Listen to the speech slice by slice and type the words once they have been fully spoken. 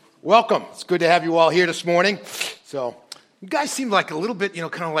Welcome. It's good to have you all here this morning. So, you guys seem like a little bit,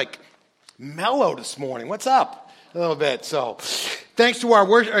 kind of like mellow this morning. What's up? A little bit. So, thanks to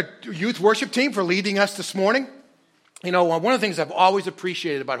our youth worship team for leading us this morning. One of the things I've always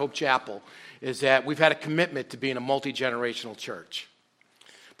appreciated about Hope Chapel is that we've had a commitment to being a multi-generational church.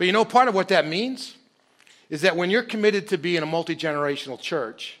 But part of what that means is that when you're committed to being a multi-generational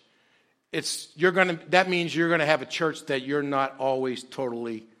church, that means you're going to have a church that you're not always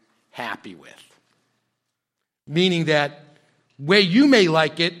totally happy with. Meaning that way you may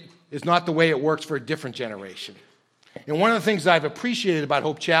like it is not the way it works for a different generation. And one of the things I've appreciated about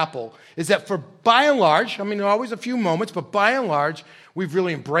Hope Chapel is that by and large, there are always a few moments, but by and large, we've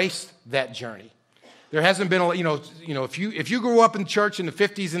really embraced that journey. There hasn't been if you grew up in church in the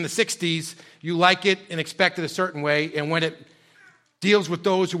 50s and the 60s, you like it and expect it a certain way, and when it deals with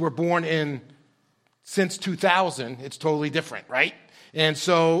those who were born since 2000, it's totally different, right? And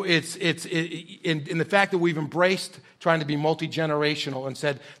so it's in the fact that we've embraced trying to be multi-generational and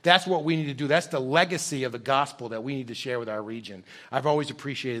said that's what we need to do. That's the legacy of the gospel that we need to share with our region. I've always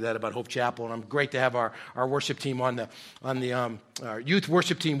appreciated that about Hope Chapel, and I'm great to have our worship team our youth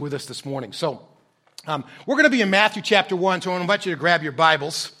worship team with us this morning. So we're going to be in Matthew chapter 1, so I invite you to grab your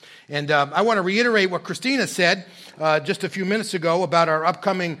Bibles. And I want to reiterate what Christina said just a few minutes ago about our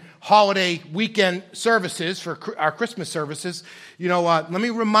upcoming holiday weekend services for our Christmas services. Let me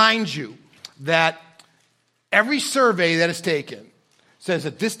remind you that every survey that is taken says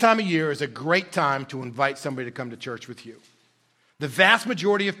that this time of year is a great time to invite somebody to come to church with you. The vast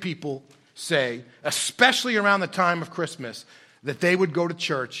majority of people say, especially around the time of Christmas, that they would go to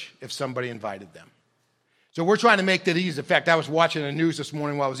church if somebody invited them. So we're trying to make that easy. In fact, I was watching the news this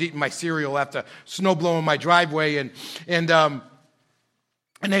morning while I was eating my cereal after snow blowing my driveway, and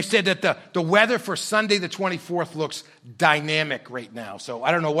they said that the weather for Sunday the 24th looks dynamic right now. So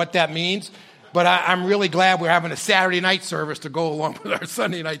I don't know what that means, but I'm really glad we're having a Saturday night service to go along with our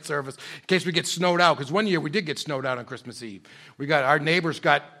Sunday night service in case we get snowed out. Because one year we did get snowed out on Christmas Eve. Our neighbors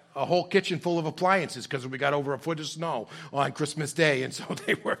got a whole kitchen full of appliances because we got over a foot of snow on Christmas Day, and so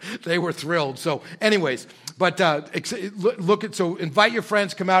they were thrilled. So, anyways, but invite your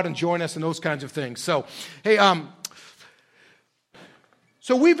friends, come out and join us, and those kinds of things. So, hey,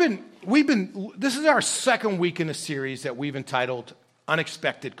 so we've been. This is our second week in a series that we've entitled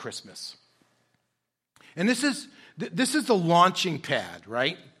 "Unexpected Christmas," and this is the launching pad,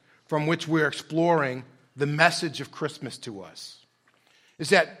 right, from which we're exploring the message of Christmas to us. Is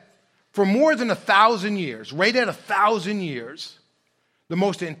that for more than 1,000 years, right at 1,000 years, the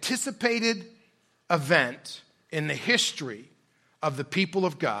most anticipated event in the history of the people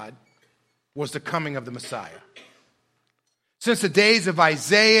of God was the coming of the Messiah. Since the days of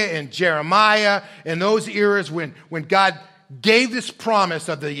Isaiah and Jeremiah and those eras when God gave this promise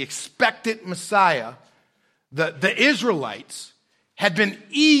of the expected Messiah, the Israelites had been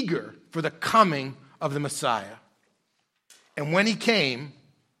eager for the coming of the Messiah. And when he came,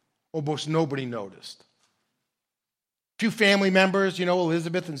 almost nobody noticed. A few family members,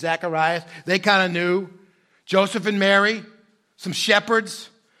 Elizabeth and Zacharias, they kind of knew. Joseph and Mary, some shepherds,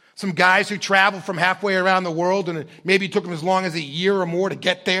 some guys who traveled from halfway around the world, and it maybe took them as long as a year or more to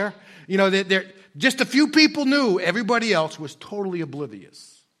get there. Just a few people knew. Everybody else was totally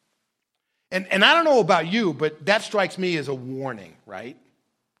oblivious. And I don't know about you, but that strikes me as a warning, right?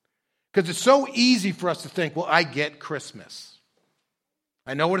 Because it's so easy for us to think, well, I get Christmas.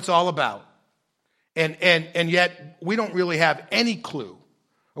 I know what it's all about. And yet we don't really have any clue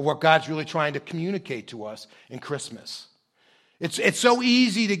of what God's really trying to communicate to us in Christmas. It's so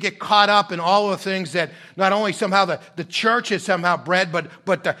easy to get caught up in all of the things that not only somehow the church has somehow bred,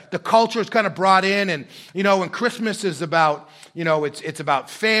 but the culture is kind of brought in. And Christmas is about, it's about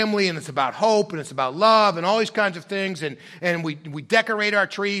family, and it's about hope, and it's about love, and all these kinds of things. And we decorate our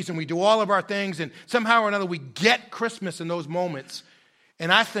trees, and we do all of our things, and somehow or another we get Christmas in those moments.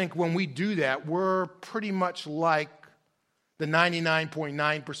 And I think when we do that, we're pretty much like the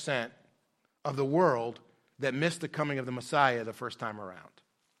 99.9% of the world that missed the coming of the Messiah the first time around.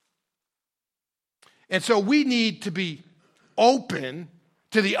 And so we need to be open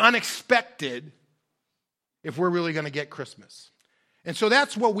to the unexpected if we're really going to get Christmas. And so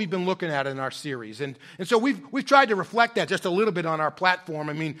that's what we've been looking at in our series. And so we've tried to reflect that just a little bit on our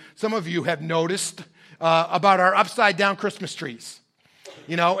platform. Some of you have noticed about our upside-down Christmas trees.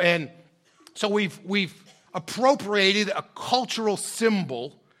 And so we've appropriated a cultural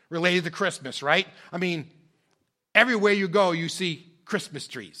symbol related to Christmas, right? Everywhere you go, you see Christmas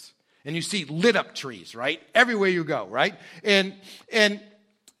trees, and you see lit up trees, right? Everywhere you go, right? And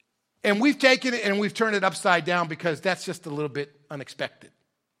we've taken it and we've turned it upside down because that's just a little bit unexpected.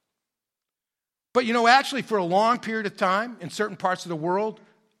 But actually for a long period of time in certain parts of the world,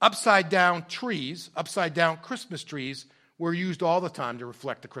 upside down Christmas trees were used all the time to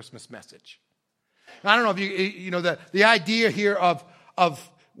reflect the Christmas message. I don't know if the idea here of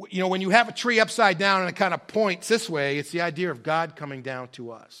when you have a tree upside down and it kind of points this way, it's the idea of God coming down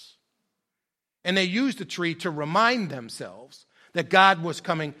to us. And they used the tree to remind themselves that God was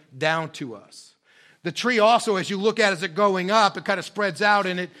coming down to us. The tree also, as you look at it going up, it kind of spreads out,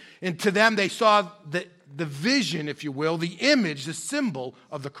 and to them they saw the vision, if you will, the image, the symbol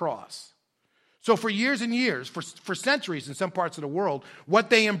of the cross. So for years and years, for centuries in some parts of the world,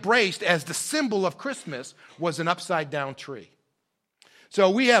 what they embraced as the symbol of Christmas was an upside-down tree. So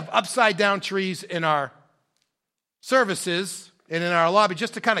we have upside-down trees in our services and in our lobby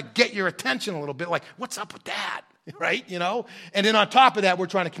just to kind of get your attention a little bit, like, what's up with that, right? And then on top of that, we're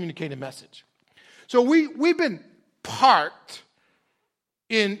trying to communicate a message. So we've been parked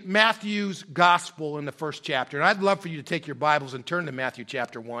in Matthew's gospel in the first chapter. And I'd love for you to take your Bibles and turn to Matthew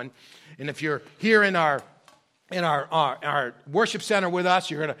chapter 1. And if you're here in our worship center with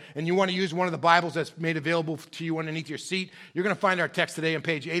us, and you want to use one of the Bibles that's made available to you underneath your seat, you're going to find our text today on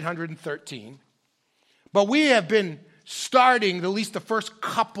page 813. But we have been starting at least the first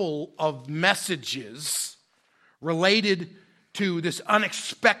couple of messages related to this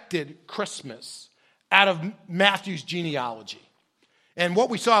unexpected Christmas out of Matthew's genealogy. And what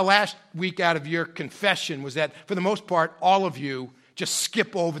we saw last week out of your confession was that, for the most part, all of you just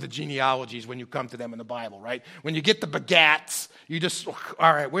skip over the genealogies when you come to them in the Bible, right? When you get the begats, you just, all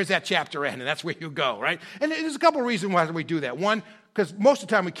right, where's that chapter end? And that's where you go, right? And there's a couple of reasons why we do that. One, because most of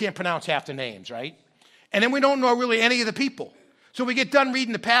the time we can't pronounce half the names, right? And then we don't know really any of the people. So we get done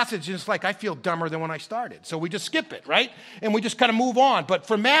reading the passage, and it's like, I feel dumber than when I started. So we just skip it, right? And we just kind of move on. But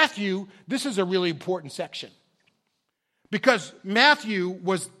for Matthew, this is a really important section. Because Matthew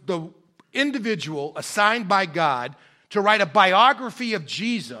was the individual assigned by God to write a biography of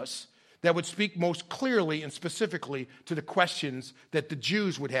Jesus that would speak most clearly and specifically to the questions that the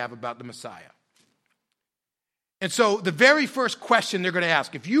Jews would have about the Messiah. And so the very first question they're going to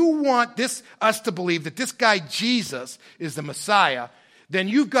ask, if you want us to believe that this guy Jesus is the Messiah, then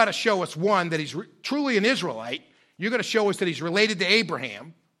you've got to show us, one, that he's truly an Israelite. You're going to show us that he's related to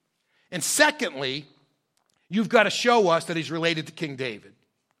Abraham. And secondly, you've got to show us that he's related to King David.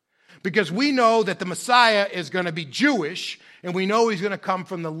 Because we know that the Messiah is going to be Jewish, and we know he's going to come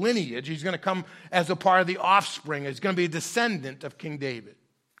from the lineage. He's going to come as a part of the offspring. He's going to be a descendant of King David.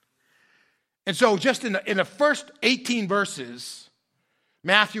 And so just in the first 18 verses,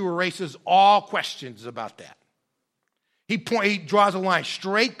 Matthew erases all questions about that. He draws a line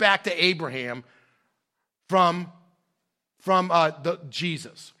straight back to Abraham from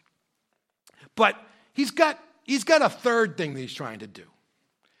Jesus. But he's got a third thing that he's trying to do.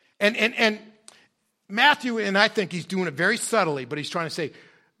 And Matthew, and I think he's doing it very subtly, but he's trying to say,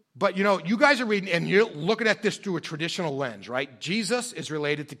 but you guys are reading, and you're looking at this through a traditional lens, right? Jesus is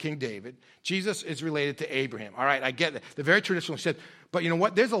related to King David. Jesus is related to Abraham. All right, I get it. The very traditional said, but you know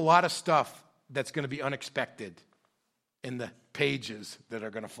what? There's a lot of stuff that's going to be unexpected in the pages that are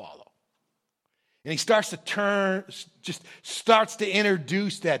going to follow. And he starts to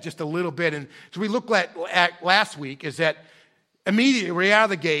introduce that just a little bit. And so we looked at last week is that immediately right out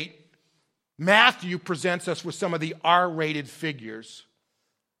of the gate, Matthew presents us with some of the R-rated figures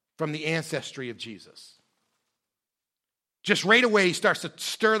from the ancestry of Jesus. Just right away, he starts to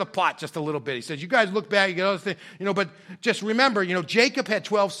stir the pot just a little bit. He says, you guys look back, you get other things, but just remember, Jacob had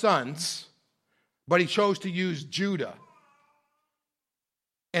 12 sons, but he chose to use Judah.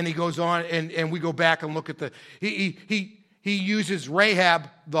 And he goes on, and we go back and look at he uses Rahab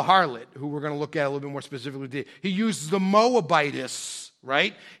the harlot, who we're going to look at a little bit more specifically. He uses the Moabitess,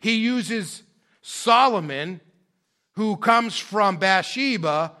 right? He uses Solomon, who comes from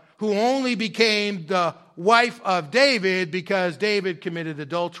Bathsheba, who only became the wife of David because David committed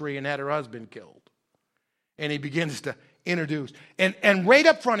adultery and had her husband killed. And he begins to introduce. And right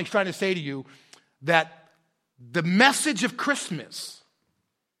up front, he's trying to say to you that the message of Christmas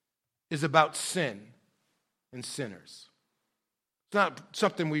is about sin and sinners. It's not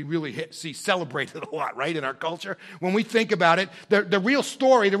something we really see celebrated a lot, right, in our culture. When we think about it, the real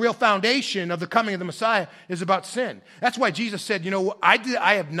story, the real foundation of the coming of the Messiah is about sin. That's why Jesus said,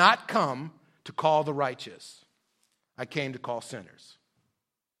 I have not come to call the righteous. I came to call sinners.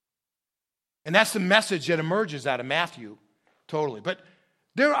 And that's the message that emerges out of Matthew, totally. But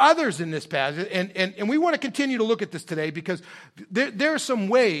there are others in this passage, and we want to continue to look at this today because there are some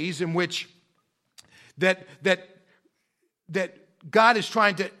ways in which that God is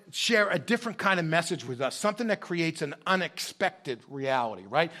trying to share a different kind of message with us, something that creates an unexpected reality,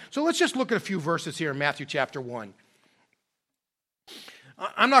 right? So let's just look at a few verses here in Matthew chapter 1.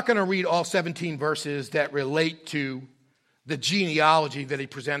 I'm not going to read all 17 verses that relate to the genealogy that he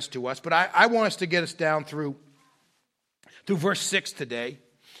presents to us, but I want us to get us down through verse 6 today.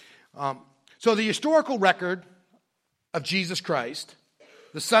 So the historical record of Jesus Christ,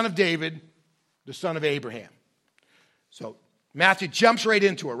 the son of David, the son of Abraham. So Matthew jumps right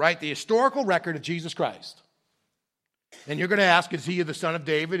into it, right? The historical record of Jesus Christ. And you're going to ask, is he the son of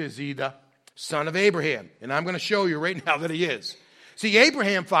David? Is he the son of Abraham? And I'm going to show you right now that he is. See,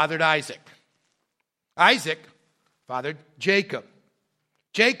 Abraham fathered Isaac. Isaac fathered Jacob.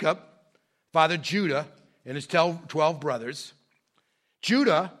 Jacob fathered Judah and his 12 brothers.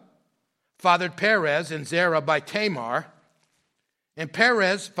 Judah fathered Perez and Zerah by Tamar. And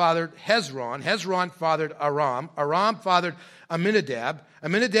Perez fathered Hezron. Hezron fathered Aram. Aram fathered Aminadab.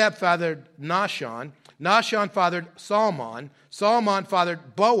 Aminadab fathered Nahshon. Nahshon fathered Salmon. Salmon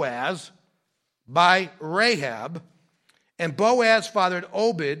fathered Boaz by Rahab. And Boaz fathered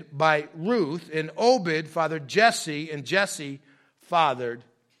Obed by Ruth. And Obed fathered Jesse. And Jesse fathered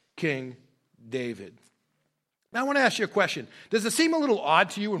King David. Now I want to ask you a question. Does it seem a little odd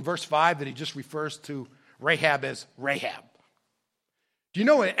to you in verse 5 that he just refers to Rahab as Rahab? Do you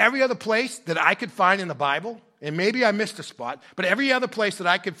know in every other place that I could find in the Bible, and maybe I missed a spot, but every other place that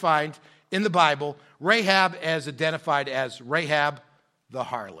I could find in the Bible, Rahab is identified as Rahab the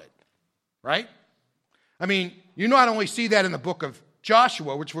harlot, right? I mean, you not only see that in the book of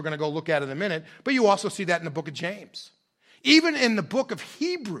Joshua, which we're going to go look at in a minute, but you also see that in the book of James. Even in the book of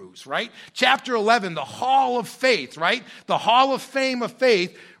Hebrews, right? Chapter 11, the hall of faith, right? The hall of fame of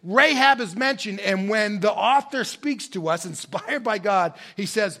faith. Rahab is mentioned, and when the author speaks to us, inspired by God, he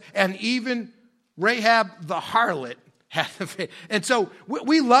says, and even Rahab the harlot had the faith. And so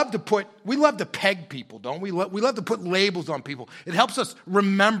we love to peg people, don't we? We love to put labels on people. It helps us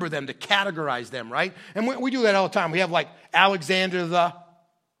remember them, to categorize them, right? And we do that all the time. We have like Alexander the,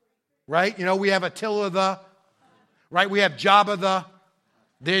 right? You know, we have Attila the, right? We have Jabba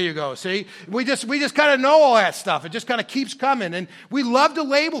there you go. See? We just kind of know all that stuff. It just kind of keeps coming. And we love to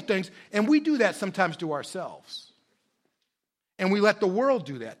label things. And we do that sometimes to ourselves. And we let the world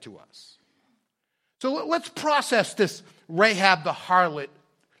do that to us. So let's process this Rahab the harlot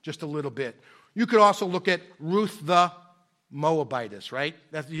just a little bit. You could also look at Ruth the Moabitess, right?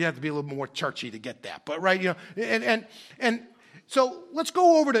 You have to be a little more churchy to get that. But right, you know, and so let's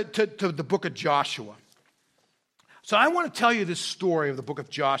go over to the book of Joshua. So I want to tell you this story of the book of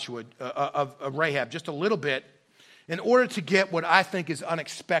Joshua, of Rahab, just a little bit, in order to get what I think is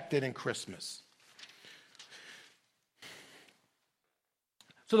unexpected in Christmas.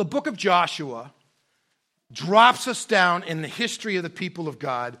 So the book of Joshua drops us down in the history of the people of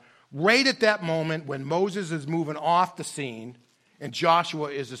God, right at that moment when Moses is moving off the scene and Joshua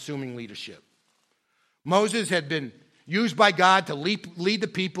is assuming leadership. Moses had been used by God to lead the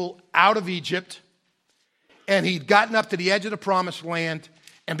people out of Egypt. And he'd gotten up to the edge of the promised land,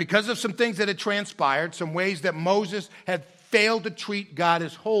 and because of some things that had transpired, some ways that Moses had failed to treat God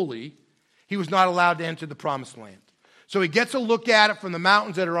as holy, he was not allowed to enter the promised land. So he gets a look at it from the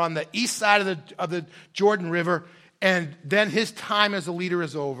mountains that are on the east side of the Jordan River, and then his time as a leader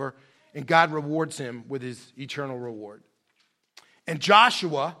is over, and God rewards him with his eternal reward. And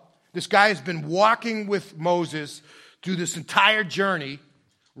Joshua, this guy has been walking with Moses through this entire journey,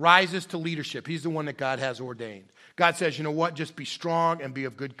 rises to leadership. He's the one that God has ordained. God says, you know what? Just be strong and be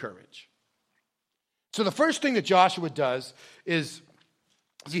of good courage. So the first thing that Joshua does is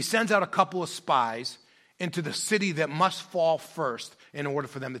he sends out a couple of spies into the city that must fall first in order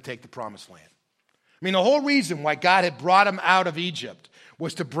for them to take the promised land. I mean, the whole reason why God had brought them out of Egypt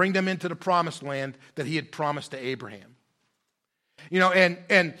was to bring them into the promised land that he had promised to Abraham. You know,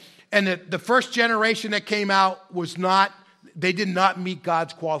 and the first generation that came out was not, they did not meet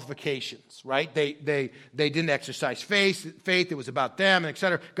God's qualifications, right? They didn't exercise faith. It was about them, et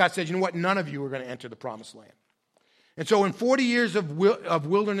cetera. God said, you know what? None of you are going to enter the promised land. And so in 40 years of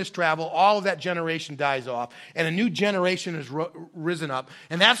wilderness travel, all of that generation dies off, and a new generation has risen up.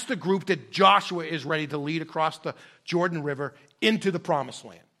 And that's the group that Joshua is ready to lead across the Jordan River into the promised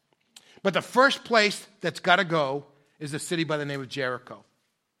land. But the first place that's got to go is a city by the name of Jericho.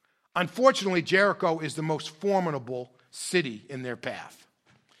 Unfortunately, Jericho is the most formidable city in their path.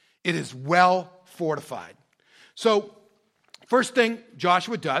 It is well fortified. So, first thing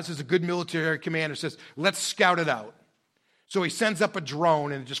Joshua does is a good military commander says, let's scout it out. So he sends up a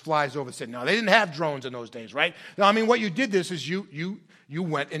drone and it just flies over the city. Now, they didn't have drones in those days, right? Now, I mean, what you did this is you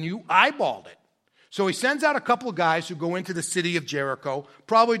went and you eyeballed it. So he sends out a couple of guys who go into the city of Jericho,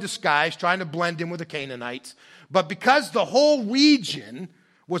 probably disguised, trying to blend in with the Canaanites. But because the whole region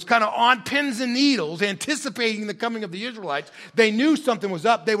was kind of on pins and needles, anticipating the coming of the Israelites, they knew something was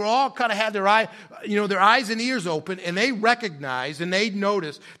up. They were all kind of had their eyes and ears open, and they recognized and they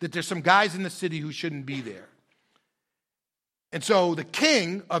noticed that there's some guys in the city who shouldn't be there. And so the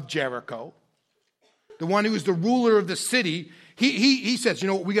king of Jericho, the one who was the ruler of the city, he says, you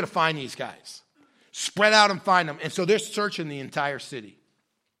know what, we got to find these guys. Spread out and find them. And so they're searching the entire city.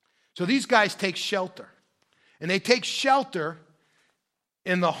 So these guys take shelter. And they take shelter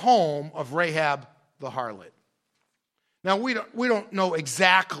in the home of Rahab the harlot. Now, we don't know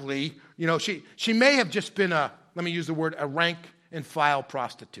exactly, she may have just been let me use the word, a rank and file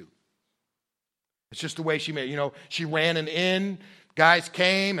prostitute. It's just the way she made it. She ran an inn, guys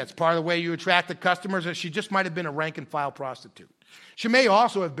came, that's part of the way you attract the customers. She just might have been a rank and file prostitute. She may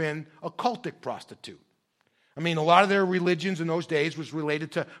also have been a cultic prostitute. I mean, a lot of their religions in those days was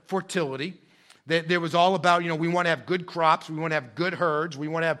related to fertility. There was all about, we want to have good crops, we want to have good herds, we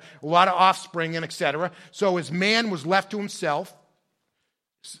want to have a lot of offspring, and etc. So as man was left to himself,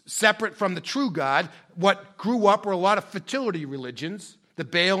 separate from the true God, what grew up were a lot of fertility religions, the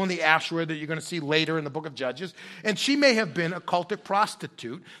Baal and the Asherah that you're going to see later in the book of Judges. And she may have been a cultic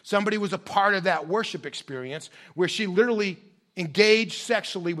prostitute. Somebody was a part of that worship experience where she literally engaged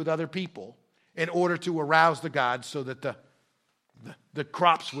sexually with other people in order to arouse the gods so that the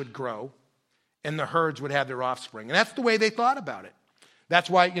crops would grow and the herds would have their offspring. And that's the way they thought about it. That's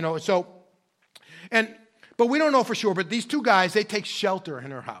why, but we don't know for sure, but these two guys, they take shelter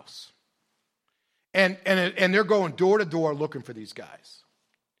in her house. And they're going door to door looking for these guys.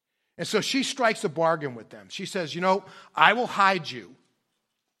 And so she strikes a bargain with them. She says, I will hide you.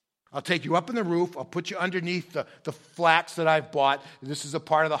 I'll take you up in the roof. I'll put you underneath the flax that I've bought. This is a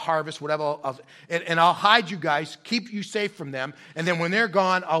part of the harvest, whatever. And I'll hide you guys, keep you safe from them. And then when they're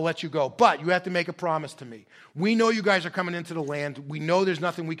gone, I'll let you go. But you have to make a promise to me. We know you guys are coming into the land. We know there's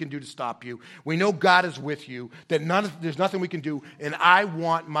nothing we can do to stop you. We know God is with you, that there's nothing we can do. And I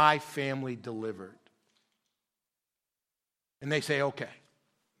want my family delivered. And they say, okay.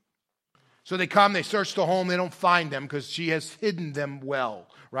 So they come, they search the home, they don't find them because she has hidden them well,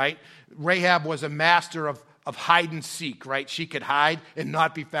 right? Rahab was a master of hide and seek, right? She could hide and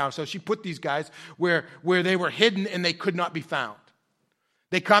not be found. So she put these guys where they were hidden and they could not be found.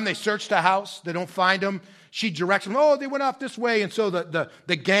 They come, they search the house, they don't find them. She directs them, they went off this way. And so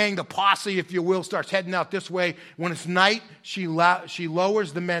the gang, the posse, if you will, starts heading out this way. When it's night, she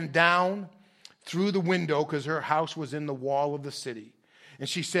lowers the men down through the window because her house was in the wall of the city. And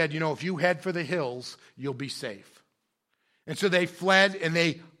she said, if you head for the hills, you'll be safe. And so they fled and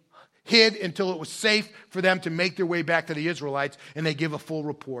they hid until it was safe for them to make their way back to the Israelites, and they give a full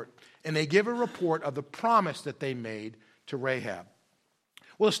report. And they give a report of the promise that they made to Rahab.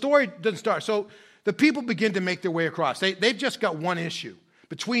 Well, the story doesn't start. So the people begin to make their way across. They've just got one issue.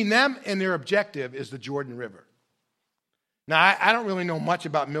 Between them and their objective is the Jordan River. Now, I don't really know much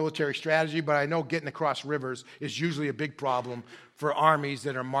about military strategy, but I know getting across rivers is usually a big problem for armies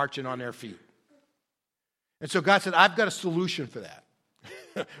that are marching on their feet. And so God said, I've got a solution for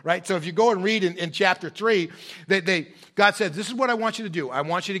that. Right? So if you go and read in chapter 3, God says, this is what I want you to do. I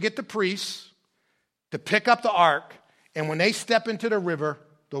want you to get the priests to pick up the ark, and when they step into the river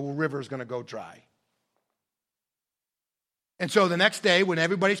is going to go dry. And so the next day, when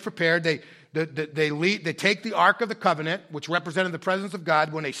everybody's prepared, they take the Ark of the Covenant, which represented the presence of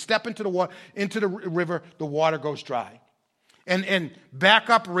God. When they step into the river, the water goes dry. And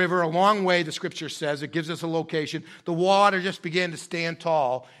back up river, a long way, the scripture says, it gives us a location. The water just began to stand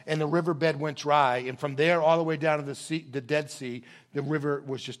tall, and the riverbed went dry. And from there all the way down to the Dead Sea, the river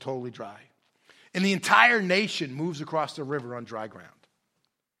was just totally dry. And the entire nation moves across the river on dry ground.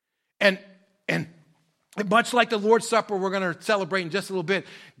 And much like the Lord's Supper we're going to celebrate in just a little bit,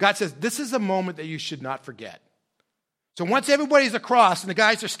 God says, this is a moment that you should not forget. So once everybody's across and the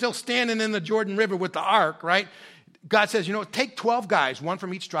guys are still standing in the Jordan River with the ark, right? God says, take 12 guys, one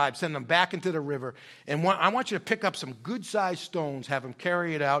from each tribe, send them back into the river, and I want you to pick up some good-sized stones, have them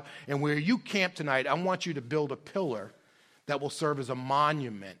carry it out, and where you camp tonight, I want you to build a pillar that will serve as a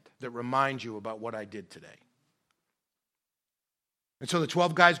monument that reminds you about what I did today. And so the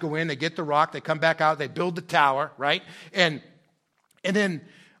 12 guys go in, they get the rock, they come back out, they build the tower, right? And then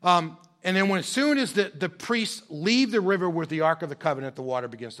when as soon as the priests leave the river with the Ark of the Covenant, the water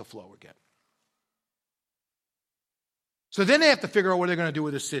begins to flow again. So then they have to figure out what they're going to do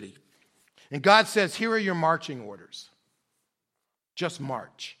with the city. And God says, here are your marching orders. Just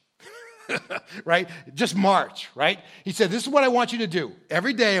march. Right? Just march, right? He said, this is what I want you to do.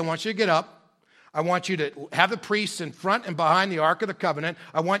 Every day I want you to get up. I want you to have the priests in front and behind the Ark of the Covenant.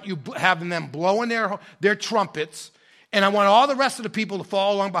 I want you having them blowing their trumpets. And I want all the rest of the people to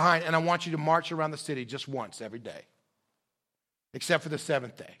follow along behind. And I want you to march around the city just once every day, except for the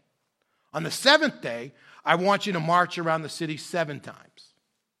seventh day. On the seventh day, I want you to march around the city 7 times.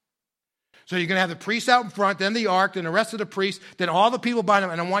 So you're going to have the priests out in front, then the ark, then the rest of the priests, then all the people behind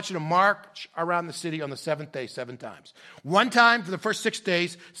them, and I want you to march around the city on the 7th day 7 times. 1 time for the first 6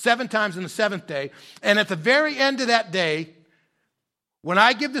 days, 7 times on the 7th day, and at the very end of that day, when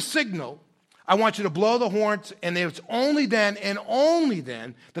I give the signal, I want you to blow the horns, and it's only then and only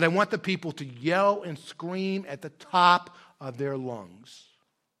then that I want the people to yell and scream at the top of their lungs.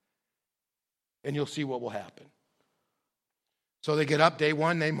 And you'll see what will happen. So they get up, day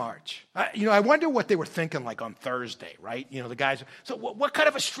 1, they march. I wonder what they were thinking like on Thursday, right? The guys, so what kind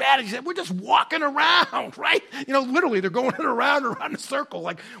of a strategy? We're just walking around, right? Literally they're going around a circle.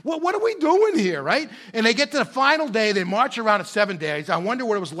 Like, what are we doing here, right? And they get to the final day, they march around at 7 days. I wonder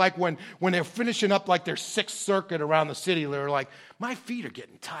what it was like when they're finishing up like their 6th circuit around the city. They were like, my feet are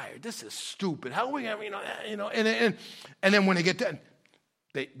getting tired. This is stupid. How are we, and then when they get done,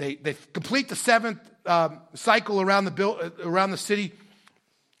 They complete the 7th cycle around the city.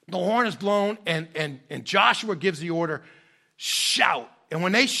 The horn is blown, and Joshua gives the order, shout. And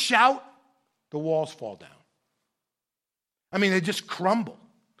when they shout, the walls fall down. They just crumble.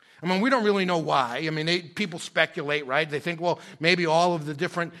 We don't really know why. People speculate, right? They think, well, maybe all of the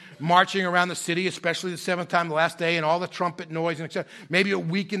different marching around the city, especially the 7th time, the last day, and all the trumpet noise, and etc. Maybe it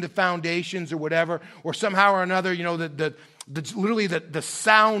weakened the foundations or whatever, or somehow or another, literally the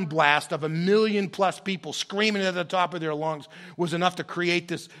sound blast of 1 million plus people screaming at the top of their lungs was enough to create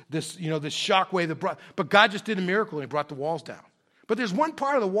this shockwave that brought. But God just did a miracle and He brought the walls down. But there's one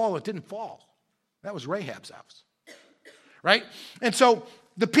part of the wall that didn't fall. That was Rahab's house, right? And so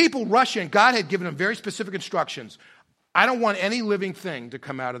the people rush in. God had given them very specific instructions. I don't want any living thing to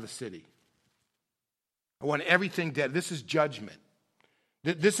come out of the city. I want everything dead. This is judgment.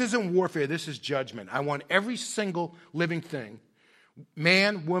 This isn't warfare, this is judgment. I want every single living thing,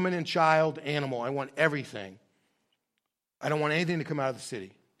 man, woman, and child, animal. I want everything. I don't want anything to come out of the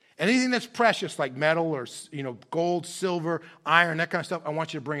city. Anything that's precious, like metal or gold, silver, iron, that kind of stuff, I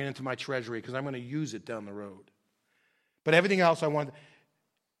want you to bring it into my treasury because I'm going to use it down the road. But everything else I want.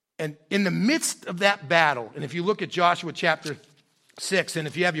 And in the midst of that battle, and if you look at Joshua chapter 6, and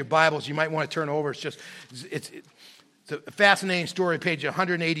if you have your Bibles, you might want to turn over. It's a fascinating story, page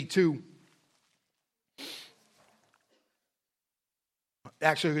 182.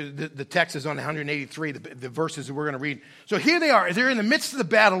 Actually, the text is on 183, the verses that we're going to read. So here they are. They're in the midst of the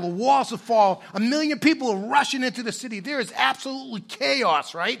battle. The walls have fallen. 1 million people are rushing into the city. There is absolutely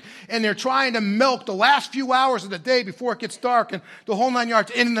chaos, right? And they're trying to milk the last few hours of the day before it gets dark and the whole 9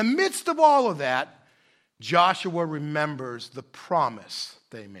 yards. And in the midst of all of that, Joshua remembers the promise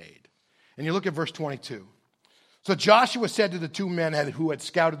they made. And you look at verse 22. So Joshua said to the 2 men who had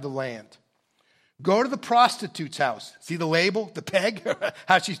scouted the land, go to the prostitute's house. See the label, the peg,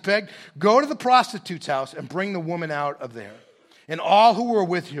 how she's pegged? Go to the prostitute's house and bring the woman out of there, and all who were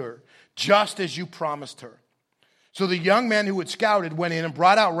with her, just as you promised her. So the young men who had scouted went in and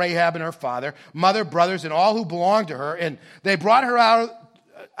brought out Rahab and her father, mother, brothers, and all who belonged to her, and they brought her out.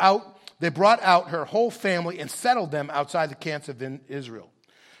 They brought out her whole family and settled them outside the camps of Israel.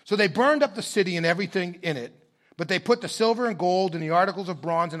 So they burned up the city and everything in it. But they put the silver and gold and the articles of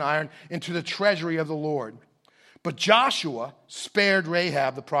bronze and iron into the treasury of the Lord. But Joshua spared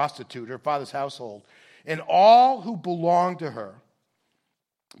Rahab the prostitute, her father's household, and all who belonged to her,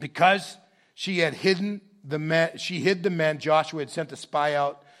 because she hid the men Joshua had sent to spy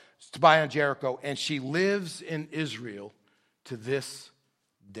on Jericho, and she lives in Israel to this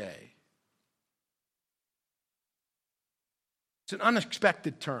day. It's an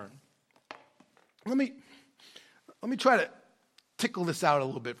unexpected turn. Let me try to tickle this out a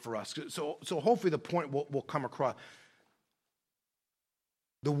little bit for us. So hopefully the point will come across.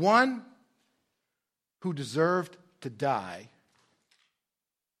 The one who deserved to die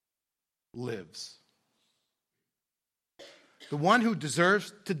lives. The one who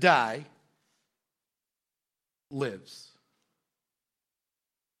deserves to die lives.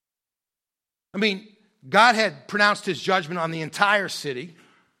 God had pronounced His judgment on the entire city.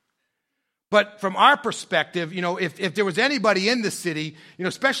 But from our perspective, if there was anybody in the city,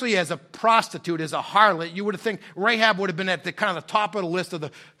 especially as a prostitute, as a harlot, you would have think Rahab would have been at the kind of the top of the list of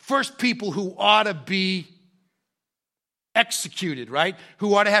the first people who ought to be executed, right?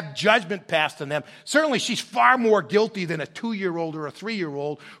 Who ought to have judgment passed on them. Certainly she's far more guilty than a 2-year-old or a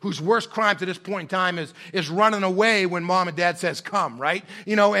 3-year-old whose worst crime to this point in time is running away when mom and dad says come, right?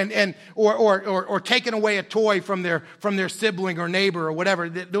 Or taking away a toy from their sibling or neighbor or whatever,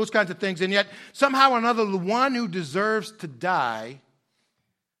 those kinds of things. And yet somehow or another, the one who deserves to die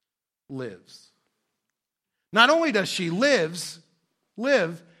lives. Not only does she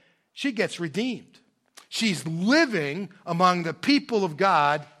live, she gets redeemed. She's living among the people of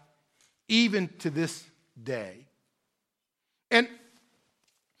God even to this day. And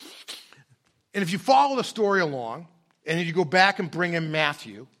if you follow the story along, and if you go back and bring in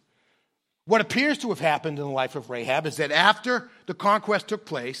Matthew, what appears to have happened in the life of Rahab is that after the conquest took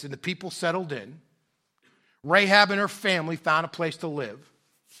place and the people settled in, Rahab and her family found a place to live.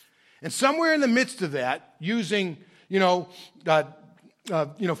 And somewhere in the midst of that, using,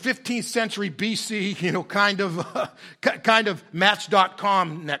 15th century BC, kind of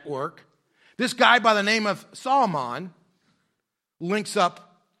Match.com network, this guy by the name of Solomon links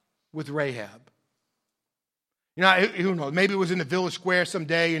up with Rahab. Who knows? Maybe it was in the village square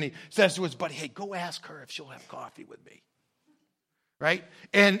someday, and he says to his buddy, "Hey, go ask her if she'll have coffee with me." Right?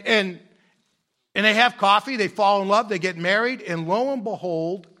 And they have coffee. They fall in love. They get married, and lo and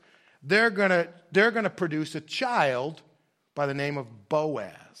behold, they're gonna produce a child by the name of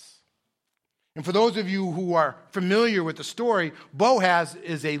Boaz. And for those of you who are familiar with the story, Boaz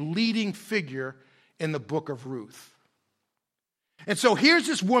is a leading figure in the book of Ruth. And so here's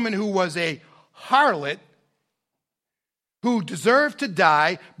this woman who was a harlot, who deserved to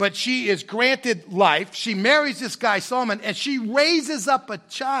die, but she is granted life. She marries this guy Solomon, and she raises up a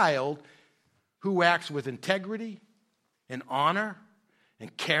child who acts with integrity and honor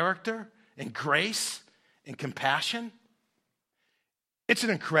and character and grace and compassion. It's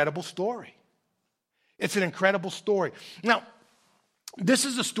an incredible story. It's an incredible story. Now, this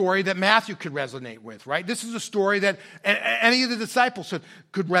is a story that Matthew could resonate with, right? This is a story that any of the disciples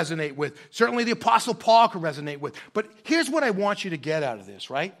could resonate with. Certainly the Apostle Paul could resonate with. But here's what I want you to get out of this,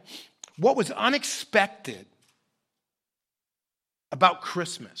 right? What was unexpected about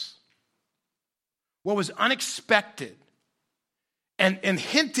Christmas, what was unexpected and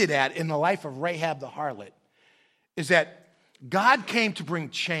hinted at in the life of Rahab the harlot, is that God came to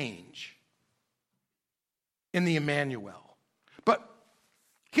bring change in the Emmanuel. But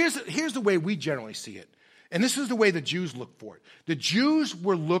here's the way we generally see it. And this is the way the Jews look for it. The Jews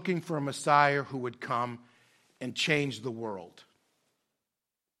were looking for a Messiah who would come and change the world.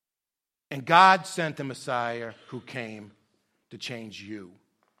 And God sent a Messiah who came to change you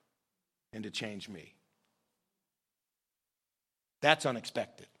and to change me. That's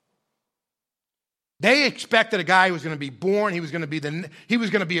unexpected. They expected a guy who was going to be born. He was going to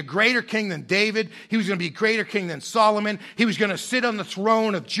be a greater king than David. He was going to be a greater king than Solomon. He was going to sit on the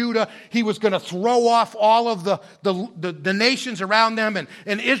throne of Judah. He was going to throw off all of the nations around them,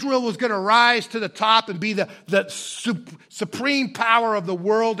 and Israel was going to rise to the top and be the supreme power of the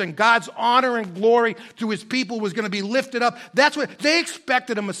world, and God's honor and glory through his people was going to be lifted up. That's what they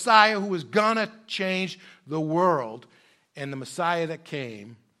expected, a Messiah who was going to change the world. And the Messiah that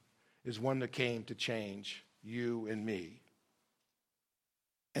came is one that came to change you and me,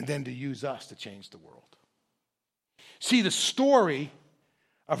 and then to use us to change the world. See, the story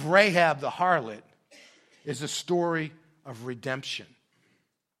of Rahab the harlot is a story of redemption.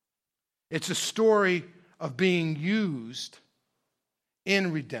 It's a story of being used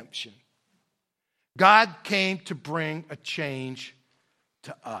in redemption. God came to bring a change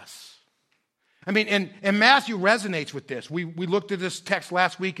to us. I mean, and Matthew resonates with this. We looked at this text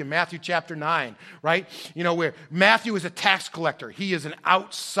last week in Matthew chapter 9, right? Where Matthew is a tax collector. He is an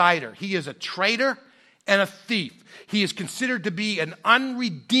outsider. He is a traitor and a thief. He is considered to be an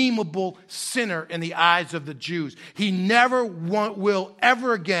unredeemable sinner in the eyes of the Jews. He never will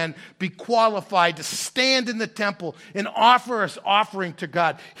ever again be qualified to stand in the temple and offer us offering to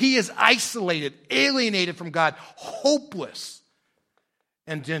God. He is isolated, alienated from God, hopeless.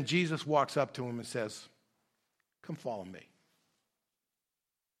 And then Jesus walks up to him and says, "Come follow me."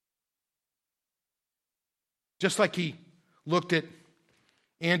 Just like he looked at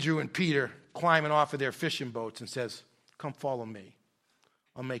Andrew and Peter climbing off of their fishing boats and says, "Come follow me.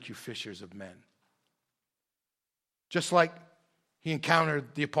 I'll make you fishers of men." Just like he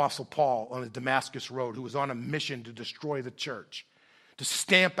encountered the Apostle Paul on the Damascus Road, who was on a mission to destroy the church, to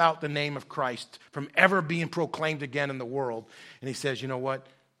stamp out the name of Christ from ever being proclaimed again in the world. And he says, "You know what?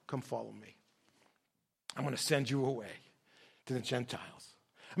 Come follow me. I'm going to send you away to the Gentiles.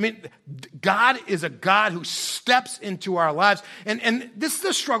 I mean, God is a God who steps into our lives. And this is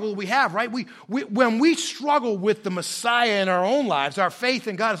the struggle we have, right? When we struggle with the Messiah in our own lives, our faith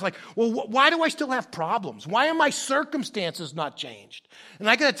in God is like, well, why do I still have problems? Why are my circumstances not changed? And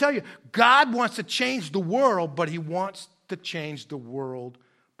I got to tell you, God wants to change the world, but he wants to change the world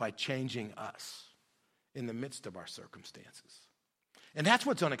by changing us in the midst of our circumstances. And that's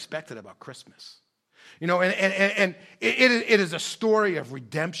what's unexpected about Christmas. You know, and it is a story of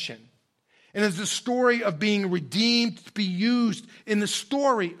redemption. And it's a story of being redeemed to be used in the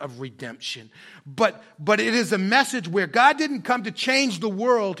story of redemption. But it is a message where God didn't come to change the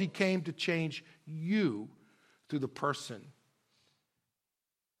world. He came to change you through the person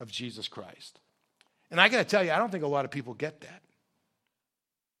of Jesus Christ. And I got to tell you, I don't think a lot of people get that.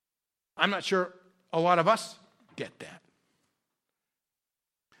 I'm not sure a lot of us get that.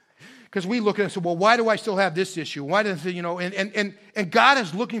 Because we look at it and say, well, why do I still have this issue? Why does it, and God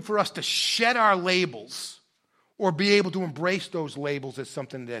is looking for us to shed our labels or be able to embrace those labels as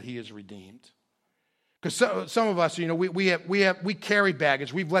something that he has redeemed. Because some of us, we carry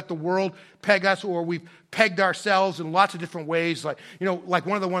baggage. We've let the world peg us, or we've pegged ourselves in lots of different ways. Like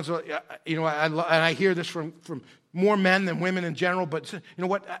one of the ones, and I hear this from more men than women in general, but you know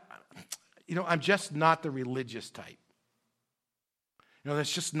what? I'm just not the religious type.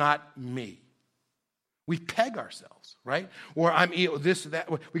 That's just not me. We peg ourselves, right? Or I'm this, that.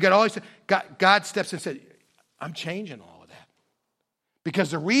 We got all these. God steps in and said, I'm changing all of that.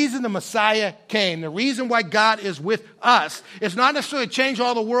 Because the reason the Messiah came, the reason why God is with us, is not necessarily to change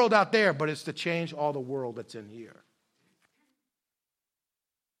all the world out there, but it's to change all the world that's in here.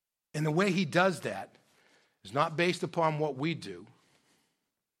 And the way he does that is not based upon what we do.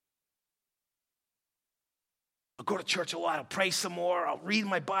 I'll go to church a lot. I'll pray some more. I'll read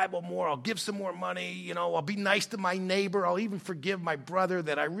my Bible more. I'll give some more money. I'll be nice to my neighbor. I'll even forgive my brother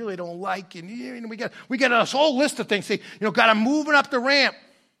that I really don't like. And we got a whole list of things. Say, God, I'm moving up the ramp.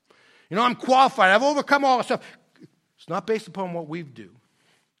 I'm qualified. I've overcome all this stuff. It's not based upon what we do.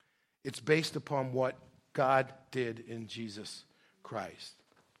 It's based upon what God did in Jesus Christ.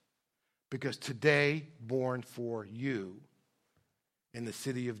 Because today, born for you in the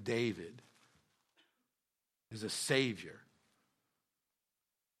city of David, is a Savior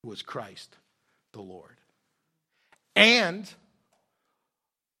who is Christ the Lord. And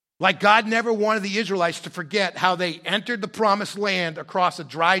like God never wanted the Israelites to forget how they entered the promised land across a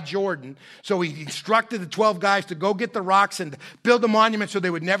dry Jordan, so he instructed the 12 guys to go get the rocks and build a monument so they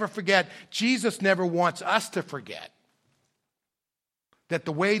would never forget. Jesus never wants us to forget that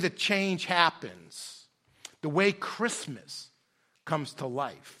the way the change happens, the way Christmas comes to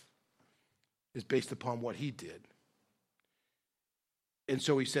life, is based upon what he did. And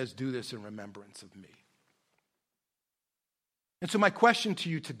so he says, do this in remembrance of me. And so my question to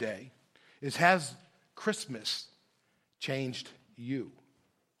you today is, has Christmas changed you?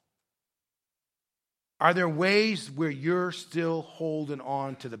 Are there ways where you're still holding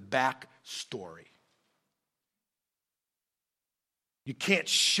on to the back story? You can't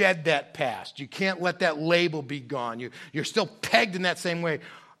shed that past. You can't let that label be gone. You're still pegged in that same way.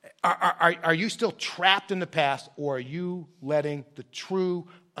 Are you still trapped in the past, or are you letting the true,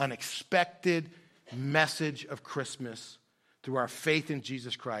 unexpected message of Christmas through our faith in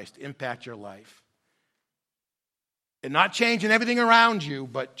Jesus Christ impact your life? And not changing everything around you,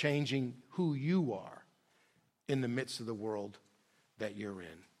 but changing who you are in the midst of the world that you're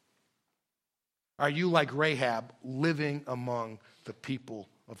in. Are you like Rahab, living among the people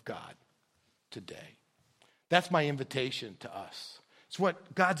of God today? That's my invitation to us. It's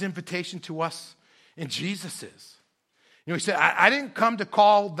what God's invitation to us in Jesus is. He said, I didn't come to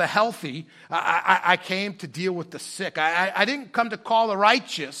call the healthy. I came to deal with the sick. I didn't come to call the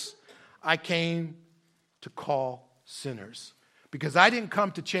righteous. I came to call sinners. Because I didn't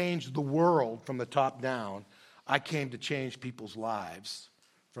come to change the world from the top down. I came to change people's lives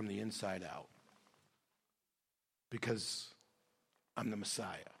from the inside out. Because I'm the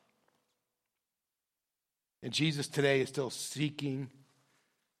Messiah. And Jesus today is still seeking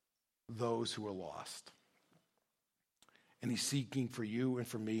those who are lost. And he's seeking for you and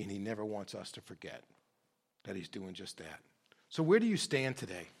for me, and he never wants us to forget that he's doing just that. So where do you stand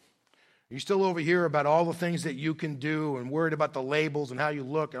today? Are you still over here about all the things that you can do and worried about the labels and how you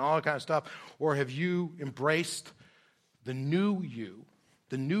look and all that kind of stuff? Or have you embraced the new you,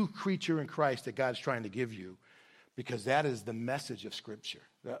 the new creature in Christ that God's trying to give you? Because that is the message of Scripture,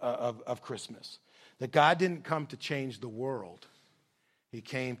 of Christmas. That God didn't come to change the world. He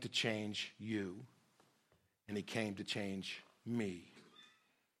came to change you, and he came to change me.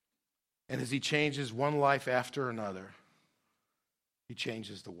 And as he changes one life after another, He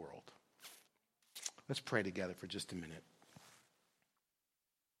changes the world. Let's pray together for just a minute.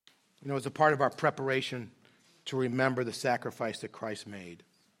 You know, as a part of our preparation to remember the sacrifice that Christ made,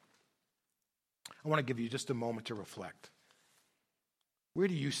 I want to give you just a moment to reflect. Where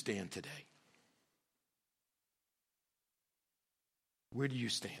do you stand today? Where do you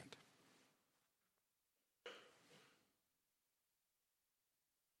stand?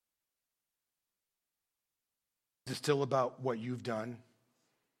 Is it still about what you've done?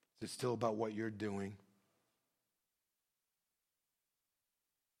 Is it still about what you're doing?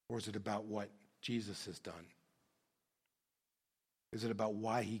 Or is it about what Jesus has done? Is it about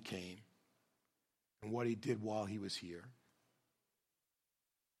why he came and what he did while he was here?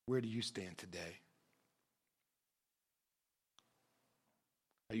 Where do you stand today?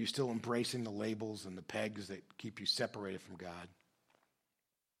 Are you still embracing the labels and the pegs that keep you separated from God?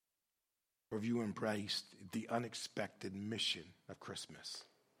 Or have you embraced the unexpected mission of Christmas,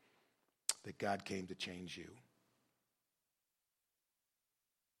 that God came to change you?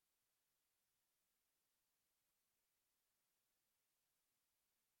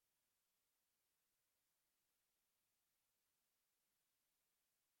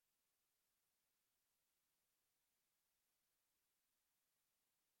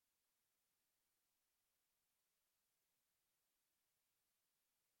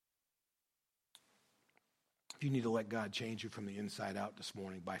 If you need to let God change you from the inside out this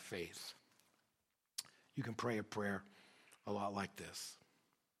morning by faith, you can pray a prayer a lot like this.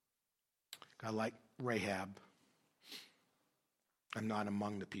 God, like Rahab, I'm not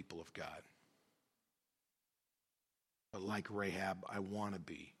among the people of God. But like Rahab, I want to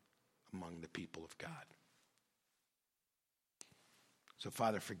be among the people of God. So,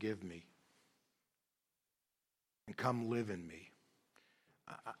 Father, forgive me. And come live in me.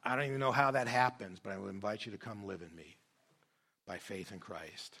 I don't even know how that happens, but I would invite you to come live in me by faith in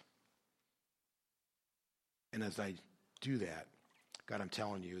Christ. And as I do that, God, I'm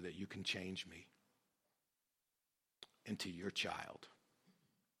telling you that you can change me into your child.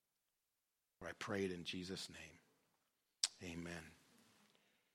 For I pray it in Jesus' name. Amen.